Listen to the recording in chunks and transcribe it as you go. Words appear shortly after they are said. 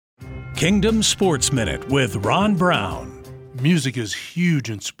Kingdom Sports Minute with Ron Brown. Music is huge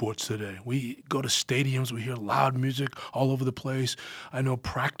in sports today. We go to stadiums, we hear loud music all over the place. I know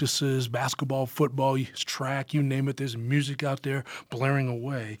practices, basketball, football, track, you name it, there's music out there blaring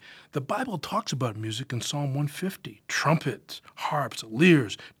away. The Bible talks about music in Psalm 150. Trumpets, harps,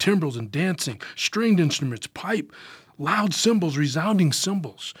 lyres, timbrels, and dancing, stringed instruments, pipe, loud cymbals, resounding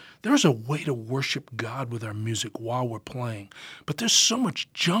cymbals. There's a way to worship God with our music while we're playing. But there's so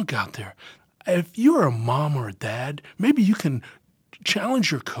much junk out there. If you're a mom or a dad, maybe you can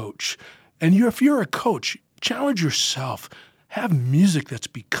challenge your coach. And if you're a coach, challenge yourself. Have music that's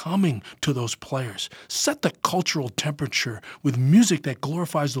becoming to those players. Set the cultural temperature with music that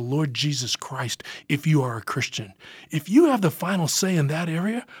glorifies the Lord Jesus Christ if you are a Christian. If you have the final say in that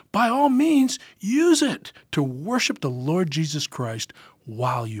area, by all means, use it to worship the Lord Jesus Christ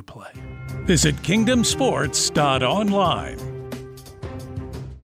while you play. Visit kingdomsports.online.